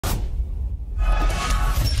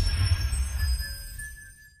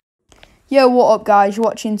Yo, what up guys, you're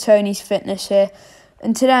watching Tony's Fitness here,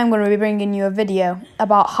 and today I'm going to be bringing you a video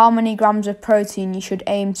about how many grams of protein you should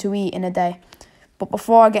aim to eat in a day. But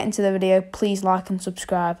before I get into the video, please like and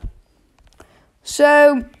subscribe.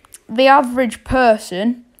 So, the average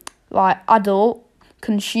person, like adult,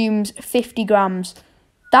 consumes 50 grams.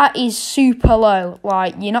 That is super low.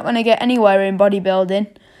 Like, you're not going to get anywhere in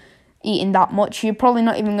bodybuilding eating that much. You're probably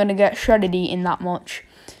not even going to get shredded eating that much.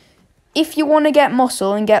 If you want to get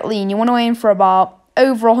muscle and get lean, you want to aim for about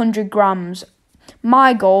over 100 grams.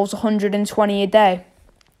 My goal's 120 a day.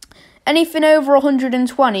 Anything over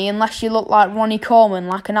 120, unless you look like Ronnie Coleman,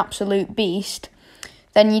 like an absolute beast,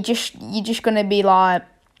 then you're just going to be like,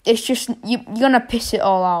 it's just, you're going to piss it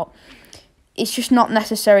all out. It's just not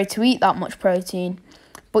necessary to eat that much protein.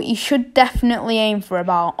 But you should definitely aim for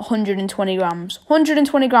about 120 grams.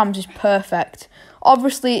 120 grams is perfect.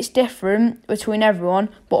 Obviously, it's different between everyone,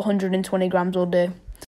 but 120 grams will do.